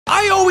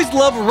I always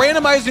love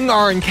randomizing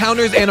our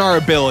encounters and our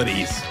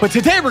abilities. But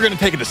today we're going to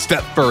take it a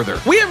step further.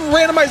 We have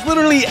randomized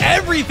literally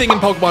everything in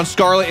Pokemon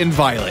Scarlet and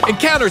Violet.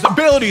 Encounters,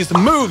 abilities,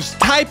 moves,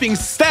 typing,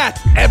 stats,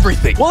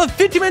 everything. We'll have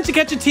 50 minutes to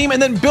catch a team and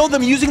then build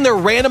them using their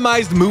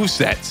randomized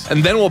movesets.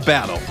 And then we'll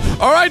battle.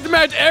 All right,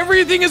 Matt,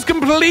 everything is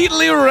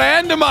completely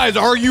randomized.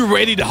 Are you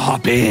ready to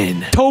hop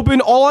in?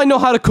 Tobin, all I know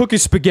how to cook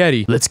is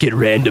spaghetti. Let's get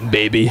random,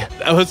 baby.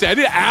 Let's see, I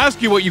didn't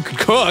ask you what you could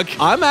cook.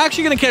 I'm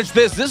actually going to catch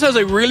this. This has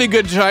a really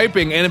good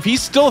typing. And if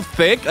he's still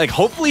thick, like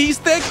hopefully he's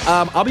thick,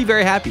 I'll be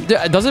very happy.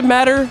 Does it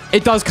matter?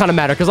 It does kind of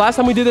matter. Because last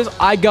time we did this,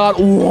 I got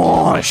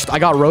washed. I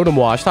got Rotom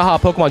washed. Haha,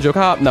 Pokemon joke.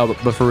 Haha. No,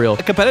 but for real.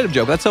 A competitive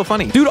joke. That's so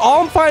funny. Dude,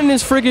 all I'm finding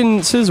is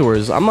friggin'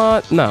 scissors. I'm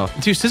not, no.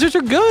 Dude, scissors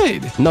are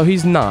good. No,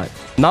 he's not.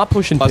 Not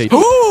pushing pace.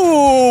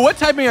 Ooh, what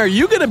typing are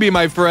you going to be,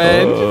 my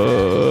friend?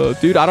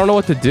 Dude, I don't know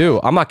what to do.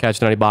 I'm not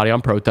catching anybody.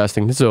 I'm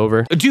protesting. This is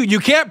over. Dude, you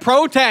can't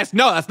protest.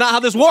 No, that's not how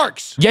this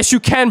works. Yes, you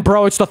can,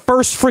 bro. It's the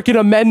first freaking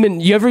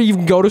amendment. You ever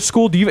even go to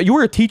school? You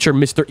were a teacher,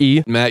 Mr.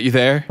 E. Matt, you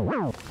there?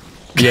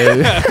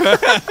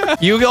 Yeah.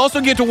 You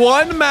also get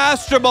one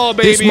Master Ball,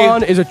 baby. This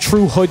mon is a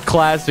true hood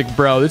classic,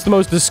 bro. It's the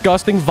most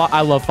disgusting. I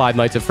love Five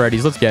Nights at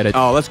Freddy's. Let's get it.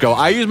 Oh, let's go.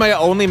 I use my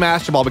only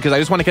Master Ball because I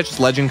just want to catch this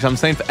legend because I'm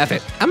saying F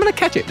it. I'm going to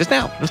catch it just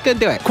now. I'm just going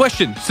to do it.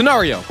 Question,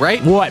 scenario,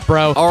 right? What,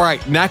 bro? All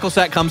right,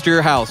 Knucklesack comes to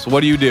your house.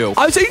 What do?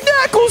 I say,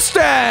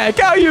 Knucklesack,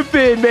 how you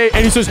been, mate?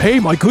 And he says, hey,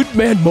 my good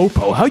man,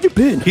 Mopo, how you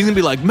been? He's going to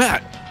be like,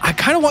 Matt, I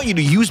kind of want you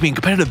to use me in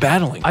competitive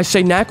battling. I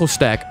say,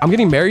 Knucklestack, I'm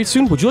getting married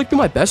soon. Would you like to be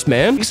my best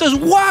man? He says,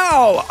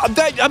 wow,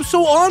 I'm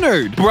so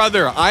honored.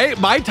 Brother,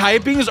 my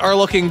typings are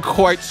looking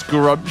quite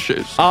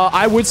scrumptious.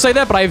 I would say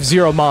that, but I have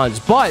 0 mons.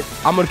 But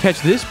I'm going to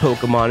catch this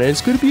Pokemon, and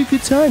it's going to be a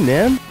good time,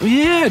 man.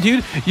 Yeah,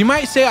 dude. You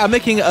might say I'm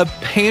making a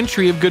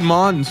pantry of good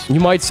mons. You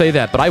might say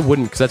that, but I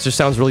wouldn't, because that just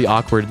sounds really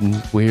awkward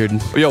and weird.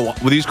 Yo, well,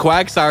 these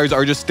Quagsires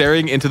are just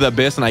staring into the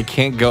abyss, and I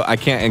can't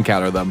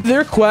encounter them.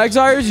 They're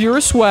Quagsires, you're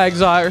a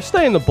Swagzire.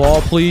 Stay in the ball,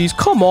 please.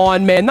 Come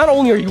on, man. Not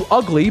only are you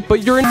ugly,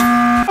 but you're an...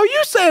 Are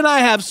you saying I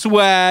have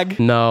swag?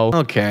 No.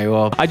 Okay,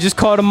 well. I just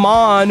caught him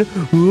on.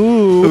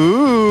 Ooh.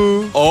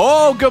 Ooh.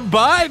 Oh,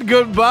 goodbye.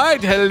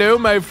 Hello,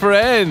 my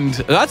friend.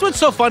 That's what's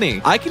so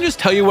funny. I can just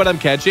tell you what I'm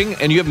catching,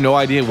 and you have no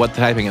idea what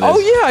the typing it is. Oh,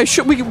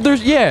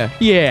 yeah.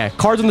 Yeah.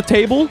 Cards on the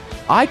table.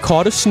 I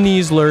caught a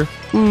Sneasler.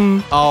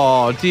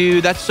 Oh,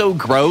 dude, that's so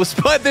gross,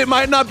 but they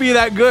might not be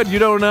that good. You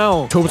don't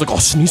know. Toby's like, oh,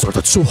 Sneasler,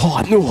 that's so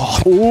hot.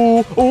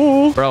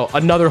 Oh. Bro,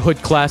 another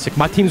hood classic.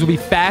 My teams will be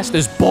fast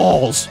as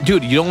balls.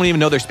 Dude, you don't even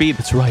know their speed.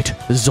 That's right.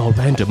 This is all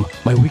random.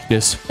 My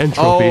weakness,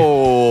 entropy.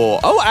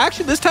 Oh,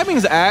 actually, this typing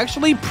is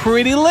actually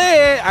pretty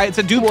lit. It's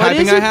a dupe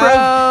typing I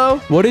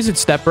have. Bro? What is it,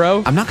 Step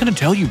Bro? I'm not going to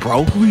tell you,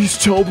 bro. Please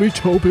tell me,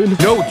 Tobin.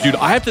 No, dude,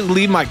 I have to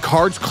leave my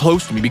cards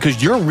close to me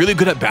because you're really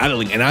good at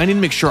battling, and I need to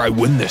make sure I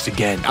win this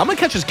again. I'm going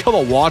to catch this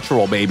Kilowatts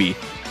roll, baby.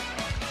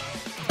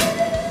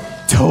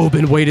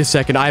 Tobin, wait a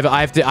second. I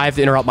have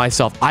to interrupt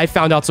myself. I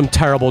found out some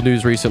terrible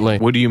news recently.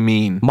 What do you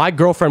mean? My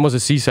girlfriend was a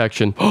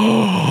C-section.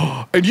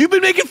 And you've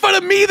been making fun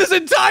of me this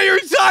entire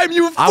time,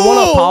 you fool! I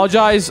want to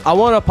apologize. I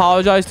want to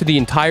apologize to the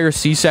entire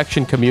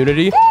C-section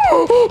community.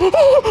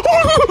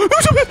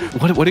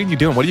 What are you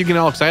doing? What are you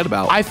getting all excited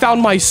about? I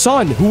found my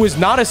son, who is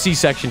not a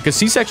C-section, because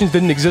C-sections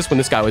didn't exist when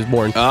this guy was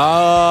born.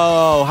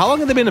 Oh, how long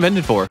have they been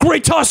invented for?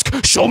 Great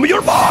Tusk, show me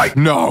your mind!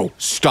 No,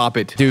 stop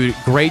it. Dude,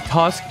 Great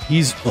Tusk,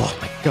 he's... Oh,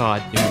 my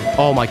God, dude.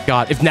 Oh, my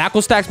God. If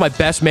Knucklestack's my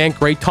best man,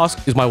 Great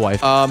Tusk is my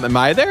wife. Am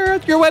I there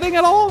at your wedding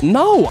at all?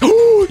 No.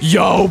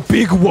 Yo,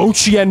 big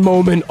Wo-Chien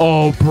moment.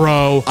 Oh,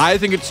 bro. I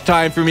think it's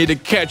time for me to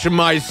catch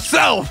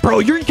myself. Bro,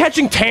 you're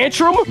catching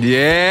Tantrum?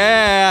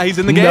 Yeah, he's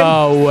in the game.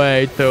 No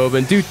way,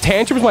 Tobin. Dude,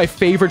 Tantrum's my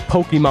favorite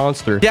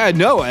Pokemonster. Yeah,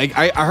 no, I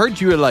heard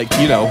you were like,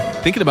 you know,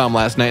 thinking about him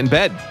last night in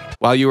bed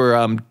while you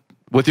were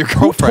with your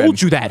girlfriend. Who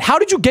told you that? How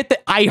did you get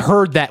that? I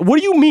heard that. What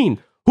do you mean?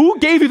 Who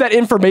gave you that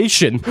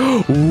information?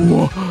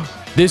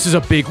 This is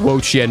a big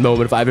Wo-Chien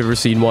moment if I've ever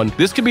seen one.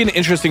 This could be an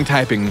interesting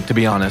typing, to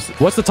be honest.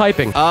 What's the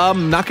typing?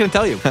 Not gonna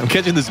tell you. I'm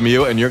catching this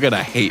Mew, and you're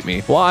gonna hate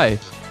me. Why?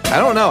 I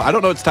don't know. I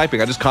don't know it's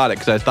typing. I just caught it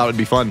because I thought it'd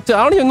be fun. Dude,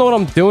 I don't even know what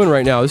I'm doing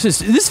right now.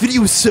 This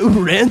video is so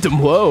random.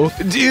 Whoa.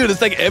 Dude,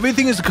 it's like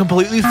everything is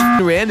completely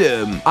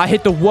random. I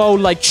hit the whoa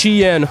like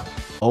Chien.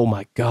 Oh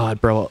my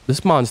God, bro.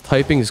 This mon's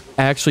typing is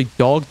actually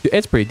dog.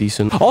 It's pretty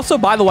decent. Also,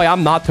 by the way,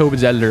 I'm not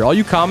Tobin's editor. All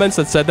you comments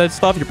that said that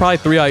stuff, you're probably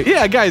 3-eye.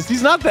 Yeah, guys,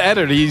 he's not the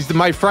editor. He's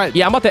my friend.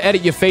 Yeah, I'm about to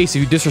edit your face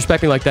if you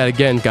disrespect me like that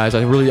again, guys.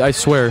 I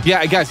swear.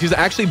 Yeah, guys, he's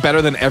actually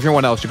better than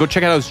everyone else. You go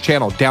check out his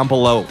channel down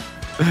below.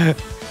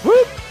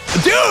 Whoop.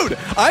 Dude,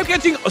 I'm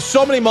catching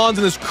so many mons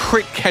in this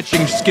crit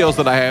catching skills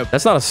that I have.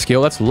 That's not a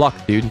skill. That's luck,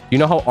 dude. You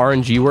know how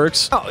RNG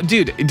works? Oh,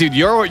 dude,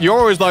 you're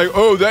always like,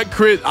 oh, that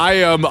crit.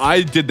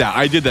 I did that.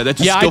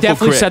 That's a skillful I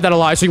definitely crit. said that a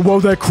lot. So, whoa,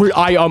 that crit.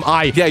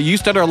 Yeah, you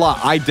stutter a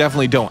lot. I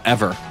definitely don't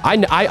ever.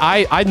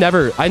 I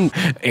never.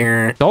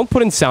 Don't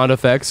put in sound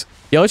effects.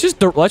 Yeah, let's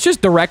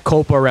just direct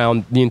Copa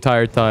around the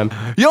entire time.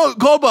 Yo,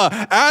 Copa,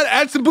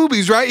 add some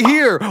boobies right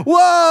here.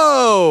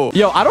 Whoa.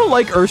 Yo, I don't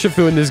like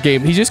Urshifu in this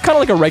game. He's just kind of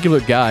like a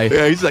regular guy.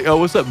 Yeah, he's like. like, oh,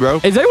 what's up, bro?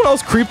 Is anyone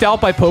else creeped out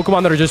by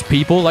Pokemon that are just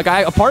people? Like,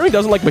 a part of me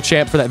doesn't like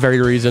Machamp for that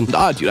very reason.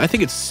 Nah, dude, I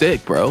think it's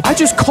sick, bro. I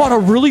just caught a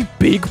really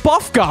big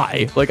buff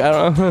guy. Like, I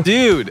don't know.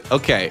 Dude,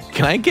 okay.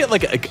 Can I get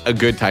like a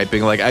good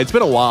typing? Like, it's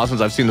been a while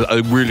since I've seen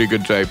a really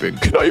good typing.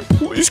 Can I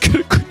please get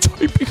a good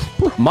typing,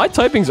 bro? My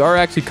typings are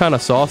actually kind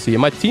of saucy.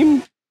 And my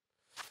team,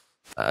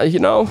 you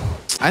know.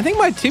 I think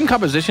my team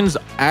composition's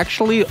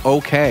actually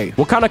okay.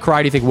 What kind of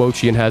cry do you think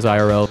Wo-Chien has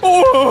IRL?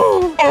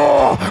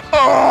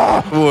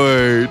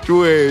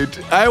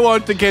 Wait. I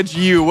want to catch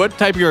you. What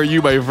typing are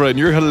you, my friend?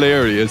 You're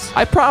hilarious.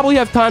 I probably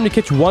have time to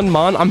catch one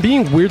Mon. I'm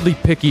being weirdly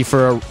picky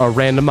for a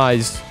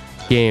randomized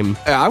game.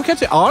 I'm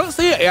catching,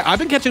 honestly, I've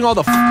been catching all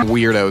the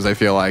weirdos, I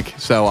feel like.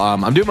 So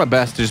I'm doing my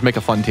best to just make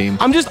a fun team.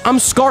 I'm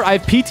scarred. I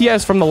have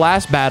PTS from the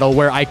last battle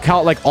where I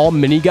caught like all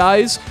mini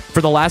guys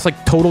for the last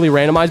like totally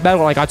randomized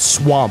battle and I got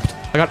swamped.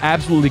 I got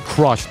absolutely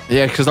crushed.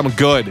 Yeah, because I'm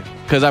good.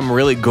 Because I'm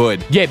really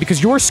good. Yeah,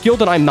 because you're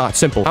skilled and I'm not.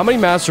 Simple. How many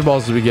Master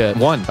Balls did we get?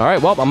 1. All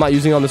right, well, I'm not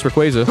using it on this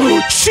Rayquaza.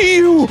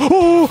 Chiyu!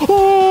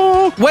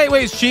 Wait,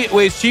 is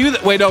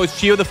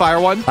Chiyu the fire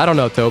one? I don't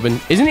know, Tobin.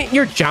 Isn't it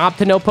your job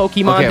to know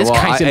Pokemon? Okay, This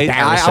well, guy's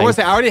embarrassing. I want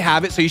to say, I already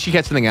have it, so you should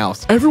get something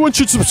else. Everyone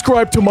should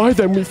subscribe to my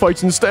Then We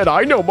Fights instead.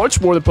 I know much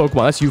more than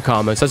Pokemon. That's you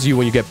comments. That's you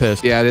when you get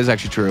pissed. Yeah, it is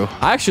actually true.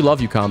 I actually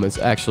love you comments,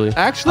 actually.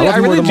 Actually, I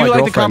really do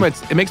like the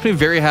comments. It makes me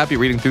very happy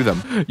reading through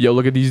them. Yo,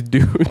 look at these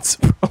dudes,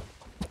 bro.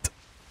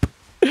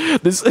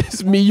 This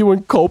is me, you,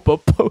 and Copa.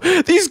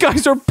 These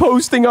guys are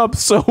posting up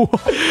so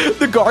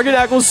the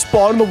Garganacl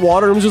spawned in the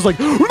water and was just like,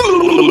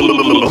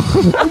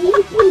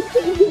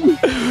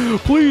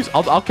 please.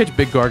 I'll catch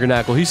Big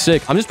Garganacl. He's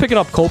sick. I'm just picking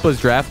up Copa's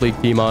draft league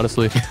team,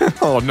 honestly.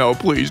 Oh no,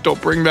 please don't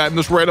bring that in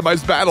this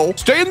randomized battle.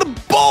 Stay in the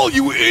ball,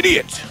 you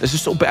idiot. This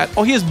is so bad.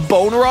 Oh, he has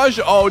Bone Rush?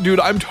 Oh, dude,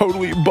 I'm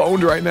totally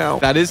boned right now.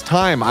 That is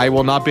time. I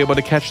will not be able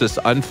to catch this,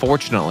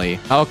 unfortunately.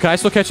 Oh, can I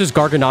still catch this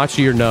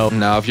Garganacl or no?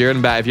 No, if you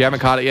haven't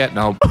caught it yet,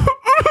 no.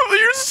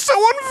 You're so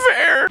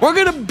unfair. We're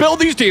gonna build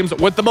these teams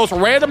with the most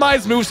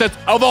randomized movesets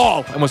of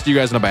all, and we'll see you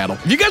guys in a battle.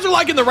 If you guys are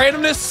liking the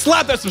randomness,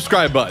 slap that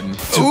subscribe button.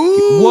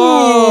 Ooh.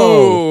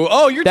 Whoa.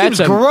 Oh, your team's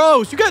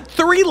gross. You got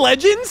 3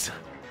 legends?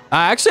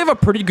 I actually have a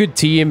pretty good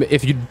team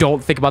if you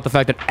don't think about the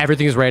fact that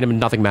everything is random and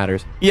nothing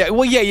matters. Yeah,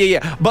 well,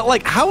 yeah. But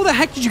like, how the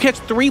heck did you catch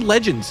 3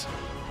 legends?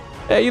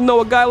 Hey, you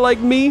know a guy like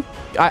me?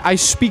 I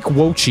speak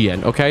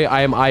Wo-Chien, okay?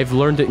 I've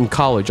learned it in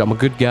college. I'm a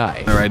good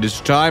guy. All right,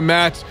 it's time,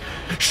 Matt.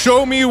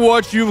 Show me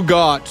what you've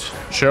got.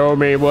 Show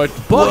me what...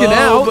 Bugging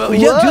out.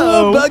 Yeah,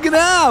 dude, bugging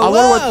out. I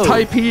wonder what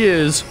type he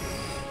is.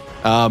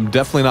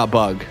 Definitely not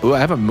bug. Ooh, I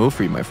have a move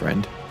for you, my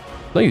friend.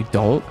 No, you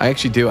don't. I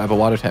actually do. I have a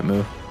water type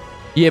move.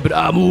 Yeah, but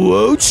I'm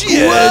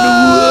Wo-Chien.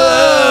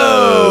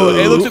 Whoa!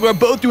 It looks like we're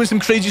both doing some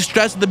crazy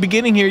strats at the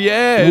beginning here,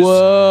 yes.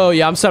 Whoa,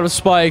 yeah, I'm set with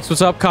spikes.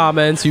 What's up,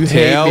 comments? You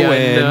hate me,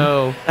 I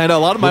know. I know,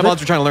 a lot of my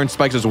mods are trying to learn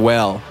spikes as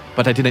well,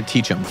 but I didn't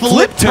teach them.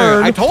 Flip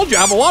turn! I told you, I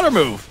have a water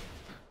move.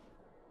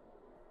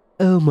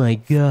 Oh my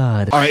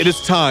god. All right, it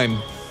is time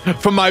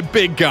for my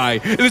big guy.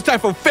 It is time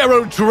for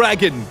Pharaoh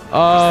Dragon.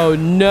 Oh,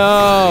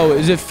 no.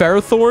 Is it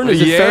Ferrothorn? Is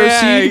it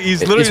Ferroseed?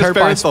 He's literally hurt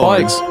by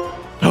spikes.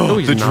 No,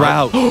 he's the not.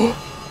 Drought.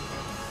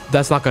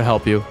 That's not going to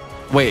help you.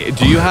 Wait,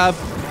 do you have...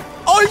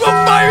 Oh, you have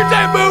a fire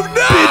type move!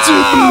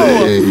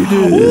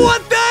 No!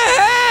 What the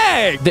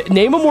heck?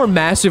 Name a more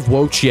massive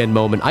Wo-Chien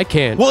moment. I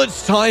can't. Well,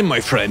 it's time, my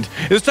friend.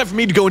 It's time for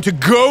me to go into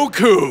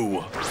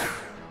Goku.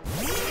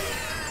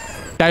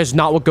 That is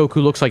not what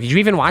Goku looks like. Did you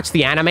even watch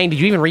the anime? Did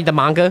you even read the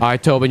manga? All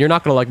right, Tobin, you're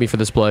not going to like me for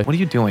this play. What are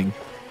you doing?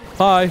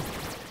 Hi.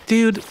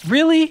 Dude,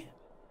 really?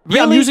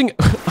 Yeah,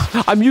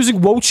 I'm using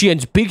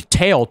Wo-Chien's big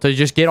tail to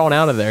just get on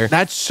out of there.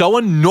 That's so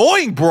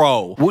annoying,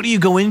 bro. What do you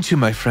go into,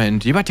 my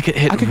friend? You're about to get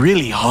hit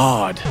really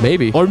hard.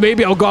 Maybe. Or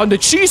maybe I'll go into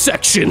Chi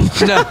section.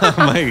 Oh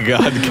my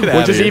god, get out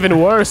Which is even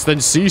worse than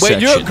C section.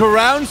 Wait, you're a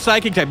ground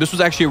psychic type. This was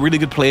actually a really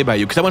good play by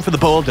you because I went for the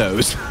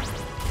bulldoze.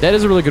 That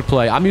is a really good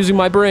play. I'm using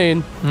my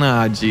brain.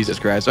 Ah, Jesus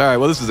Christ. All right,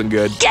 well, this isn't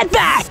good. Get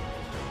back!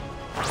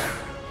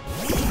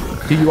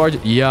 You are...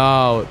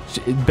 Yo,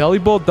 Belly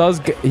Bolt does...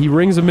 He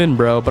rings him in,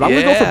 bro. But I'm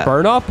going to go for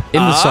Burn Up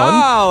in the sun.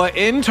 Oh,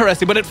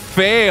 interesting. But it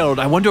failed.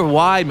 I wonder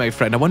why, my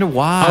friend. I wonder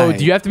why. Oh,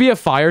 do you have to be a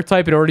fire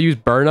type in order to use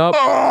Burn Up?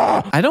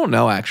 I don't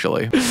know,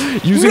 actually.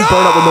 Using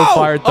Burn Up with no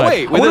fire type. Oh,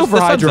 wait. We'll go for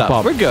Hydro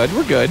Pump. We're good.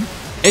 We're good.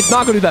 It's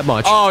not going to do that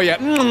much. Oh, yeah.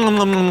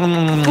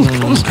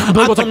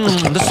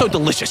 That's so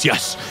delicious,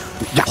 yes.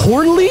 Yeah.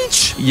 Horn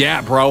Leech?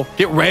 Yeah, bro.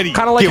 Get ready.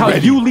 Kind of like how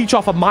you leech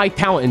off of my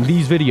talent in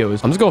these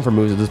videos. I'm just going for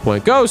moves at this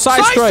point. Go,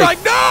 Side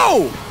Strike.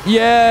 No!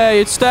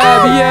 Yay, it's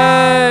stab.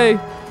 Yay.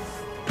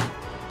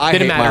 I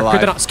Didn't hate matter.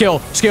 my life. Skill.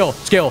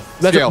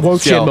 That's a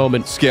Wo-Chien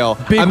moment. Skill.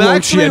 Big I'm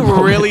actually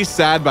moment. really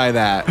sad by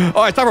that.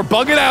 Oh, it's time for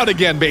bugging out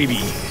again, baby.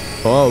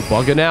 Oh,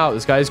 bugging out.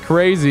 This guy's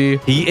crazy.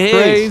 He is.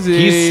 Crazy.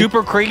 He's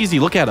super crazy.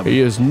 Look at him. He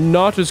is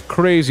not as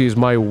crazy as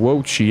my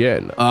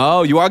Wo-Chien.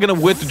 Oh, you are going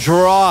to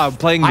withdraw. I'm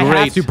playing great.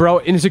 I have to, bro.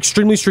 In this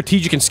extremely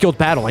strategic and skilled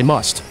battle, I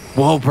must.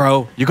 Whoa,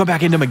 bro. You go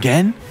back into him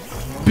again?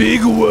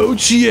 Big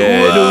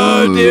Wo-Chien.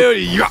 Whoa,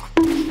 dude. Yeah.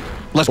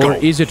 Let's go. Or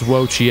is it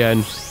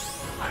Wo-Chien?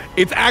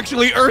 It's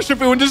actually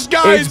Urshifu in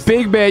disguise. It's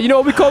big man. You know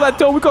what we call that,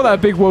 though? We call that a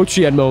big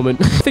Wo-Chien moment.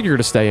 I think you're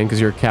going to stay in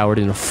because you're a coward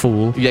and a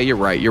fool. Yeah, you're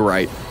right. You're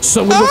right.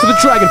 So I'm going to go for the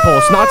Dragon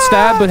Pulse. Not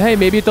stab, but hey,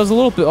 maybe it does a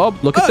little bit. Oh,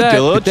 look at that.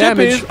 Good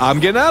damage. I'm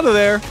getting out of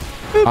there.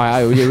 All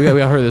right, we got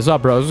to hurry this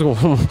up, bro.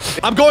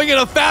 I'm going in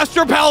a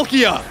faster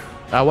Palkia.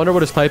 I wonder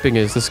what his typing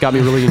is. This got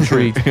me really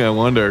intrigued. I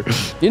wonder.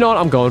 You know what?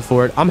 I'm going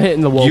for it. I'm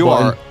hitting the wall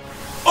button. Are.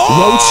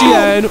 Oh!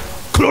 Wo-Chien.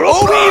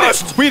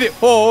 Oh, beat it.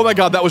 Oh, my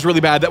God. That was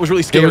really bad. That was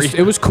really scary.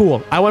 It was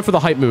cool. I went for the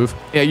hype move.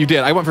 Yeah, you did.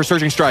 I went for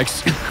Surging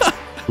Strikes.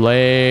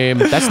 Lame.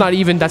 That's not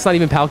even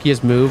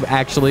Palkia's move,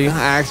 actually.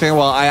 Actually,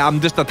 well, I'm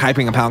just a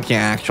typing of Palkia,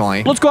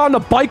 actually. Let's go on to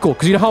Baikel,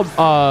 because you know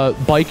how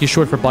Bike is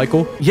short for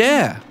Baikel?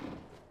 Yeah.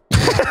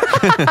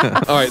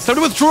 All right, time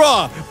to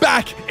withdraw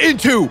back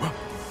into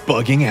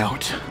bugging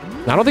out.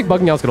 I don't think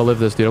bugging out's gonna live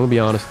this, dude. I'm gonna be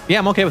honest. Yeah,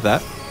 I'm okay with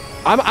that.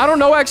 I don't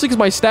know actually, because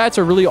my stats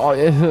are really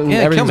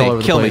everything's all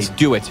over the place. Me.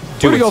 Do it.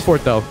 We're gonna go for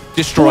it though.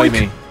 Destroy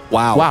me.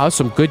 Wow. Wow, that's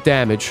some good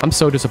damage. I'm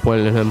so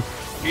disappointed in him.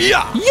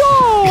 Yeah. Yo!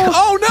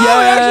 Oh no!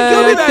 Yeah, it actually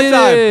killed me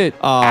that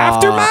time.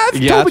 Aftermath?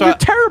 Yeah, Tobin, you're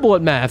terrible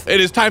at math. It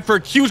is time for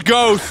Q's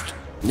ghost.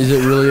 Is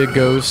it really a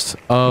ghost?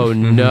 Oh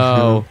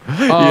no. Oh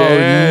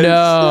Yes.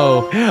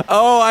 no.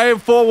 Oh, I am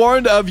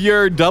forewarned of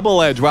your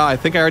double edge. Wow, I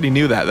think I already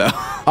knew that though.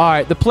 All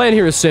right, the plan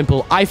here is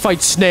simple. I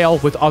fight Snail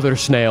with other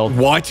Snail.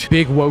 What?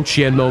 Big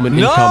Wo-Chien moment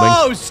incoming.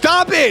 No,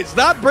 stop it!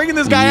 Stop bringing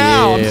this guy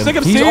out. I'm sick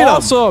of He's seeing him.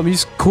 awesome.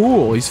 He's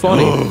cool. He's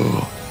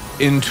funny.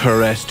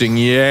 Interesting,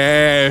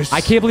 yes.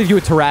 I can't believe you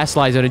would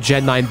terrasilize in a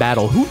Gen 9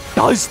 battle. Who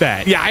does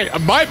that? Yeah,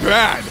 my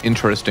bad.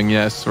 Interesting,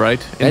 yes,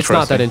 right? It's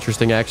not that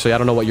interesting, actually. I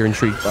don't know what you're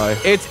intrigued by.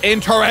 It's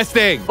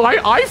interesting.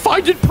 I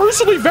find it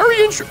personally very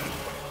interesting.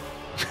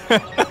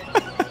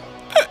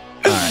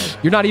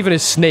 You're not even a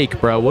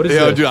snake, bro. What is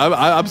Yo, this? dude,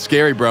 I'm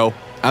scary, bro.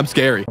 I'm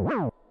scary.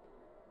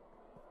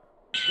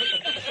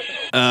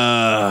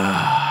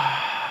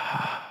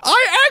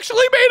 I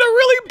actually made a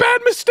really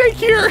bad mistake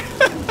here.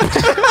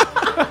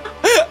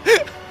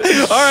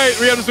 All right,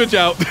 we have to switch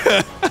out.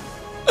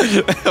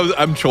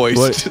 I'm choiced.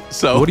 What?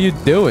 So what are you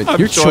doing?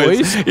 You're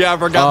choice? Yeah, I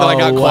forgot that I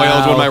got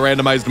coils with my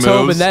randomized moves.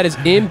 Tobin, that is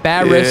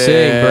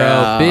embarrassing,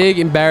 bro. Big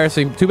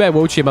embarrassing. Too bad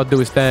Wo-Chien about to do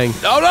his thing.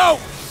 Oh no!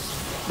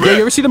 Yeah,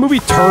 you ever see the movie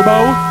Turbo?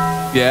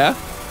 Yeah.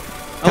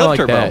 I Kinda love like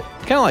Turbo. that.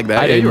 Kind of like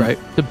that. Yeah, you're right.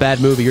 It's a bad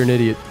movie. You're an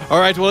idiot. All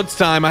right, well, it's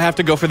time. I have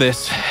to go for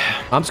this.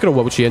 I'm just gonna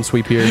Wo-Chien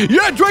sweep here.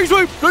 Yeah, Drake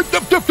sweep.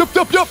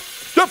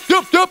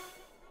 Yup.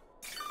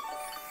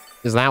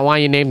 Is that why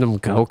you named him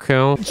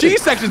Goku? G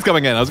section's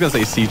coming in. I was gonna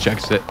say C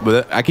section,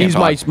 but I can't.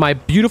 He's my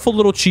beautiful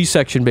little cheese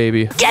section,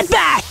 baby. Get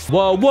back!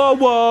 Whoa, whoa,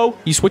 whoa.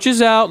 He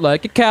switches out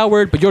like a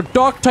coward, but your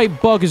dark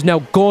type bug is now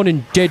gone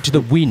and dead to the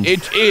wind.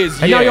 It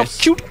is, and now your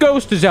cute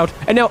ghost is out,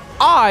 and now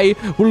I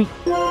will...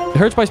 It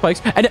hurts my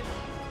spikes, and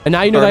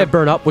now you know that I have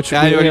burn up, which...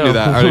 Yeah, I already knew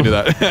that. I already knew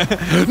that.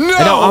 No! And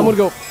now I'm gonna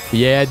go...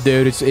 Yeah,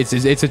 dude, it's a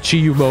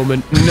Chiyu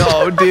moment.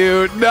 No,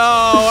 dude,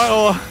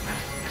 no.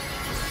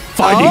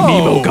 Finding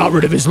Nemo got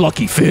rid of his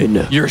lucky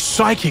fin. You're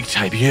psychic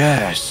type,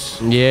 yes.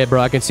 Yeah, bro,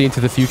 I can see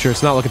into the future.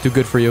 It's not looking too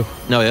good for you.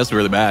 No, that's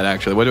really bad,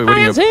 actually. What do you...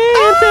 Into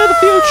the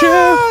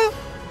future.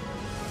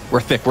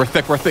 We're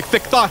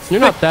thick thoughts. You're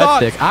not that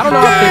thick. I don't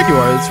know how thick you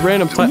are. It's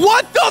random.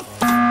 What the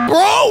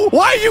bro?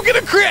 Why are you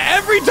gonna crit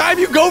every time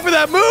you go for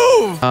that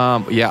move?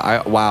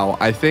 Yeah, wow.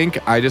 I think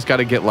I just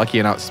gotta get lucky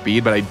and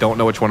outspeed, but I don't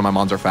know which one of my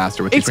mons are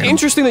faster with these It's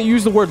interesting that you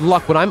use the word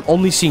luck when I'm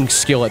only seeing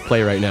skill at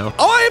play right now.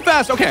 Oh, I am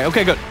fast.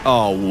 Okay, good.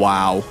 Oh,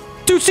 wow.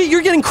 Dude, see,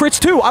 you're getting crits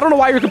too. I don't know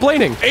why you're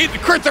complaining. 8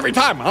 crits every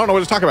time. I don't know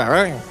what to talk about,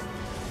 right?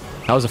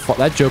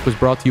 That joke was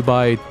brought to you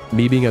by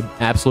me being an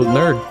absolute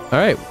nerd. All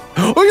right.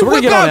 Oh, so we're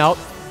gonna get on out.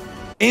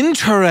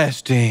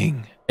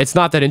 Interesting. It's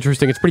not that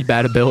interesting. It's pretty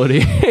bad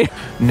ability.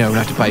 No,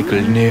 not to bike.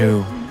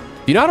 No.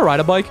 Do you know how to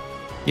ride a bike?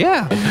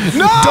 Yeah.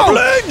 No! Double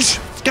edge!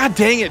 God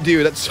dang it,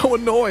 dude. That's so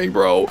annoying,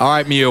 bro. All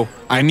right, Mew.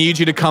 I need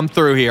you to come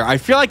through here. I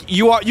feel like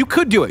you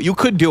could do it. You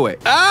could do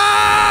it.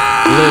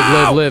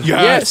 Ah! Live.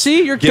 Yes. Yeah,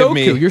 see? You're Give Goku.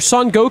 me. You're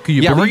Son Goku.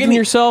 You believe in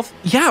yourself?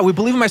 Yeah, we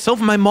believe in myself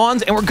and my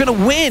mons, and we're gonna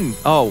win.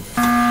 Oh.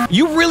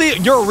 You're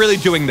really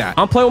doing that.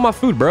 I'm playing with my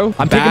food, bro.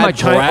 I'm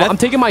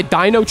taking my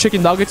Dino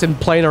chicken nuggets and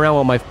playing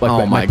around with my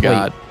Oh my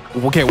god.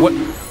 Okay, what?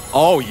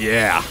 Oh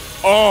yeah.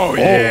 Oh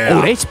yeah.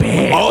 Oh, that's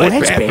bad. Oh,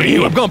 that's bad for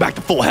you. I'm going back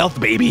to full health,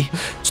 baby.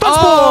 Stun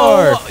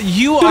Spore!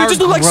 You Dude, are it just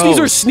looked like gross. sneeze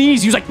or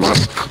sneeze. He was like...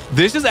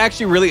 This is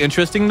actually really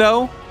interesting,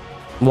 though.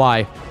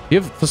 Why?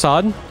 You have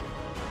facade?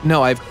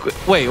 No,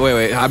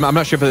 wait. I'm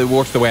not sure if it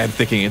works the way I'm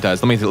thinking it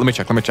does. Let me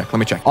check.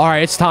 All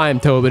right, it's time,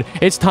 Tobin.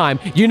 It's time.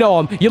 You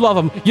know him. You love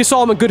him. You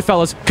saw him in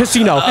Goodfellas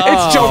Casino.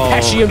 It's Joe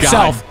Pesci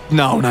himself. God.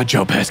 No, not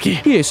Joe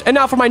Pesci. Yes. And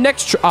now for my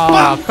next...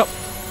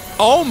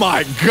 Oh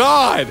my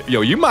god.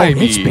 Yo, you might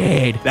be... That's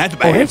bad. That's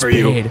bad for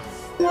you. And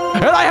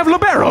I have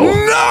Libero.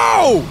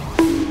 No!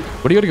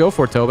 What are you going to go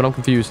for, Tobin? I'm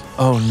confused.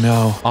 Oh,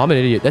 no. Oh, I'm an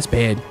idiot. That's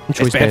bad.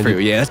 That's bad for you.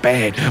 Yeah, that's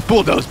bad.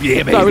 Bulldoze,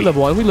 yeah, baby. No, we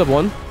live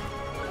one.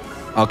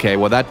 Okay,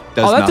 well, that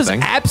does nothing.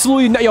 Does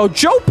absolutely nothing. Yo,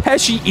 Joe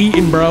Pesci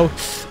eating, bro.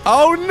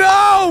 Oh,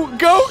 no!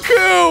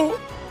 Goku!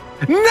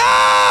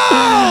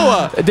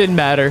 No! It didn't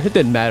matter.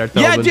 Tobin.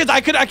 Yeah, it did.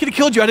 I could have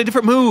killed you. I had a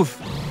different move.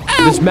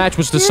 This match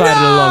was decided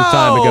a long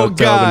time ago, Tobin.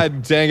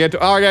 God dang it.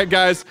 All right,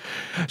 guys.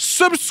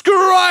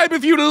 Subscribe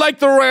if you like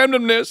the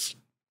randomness.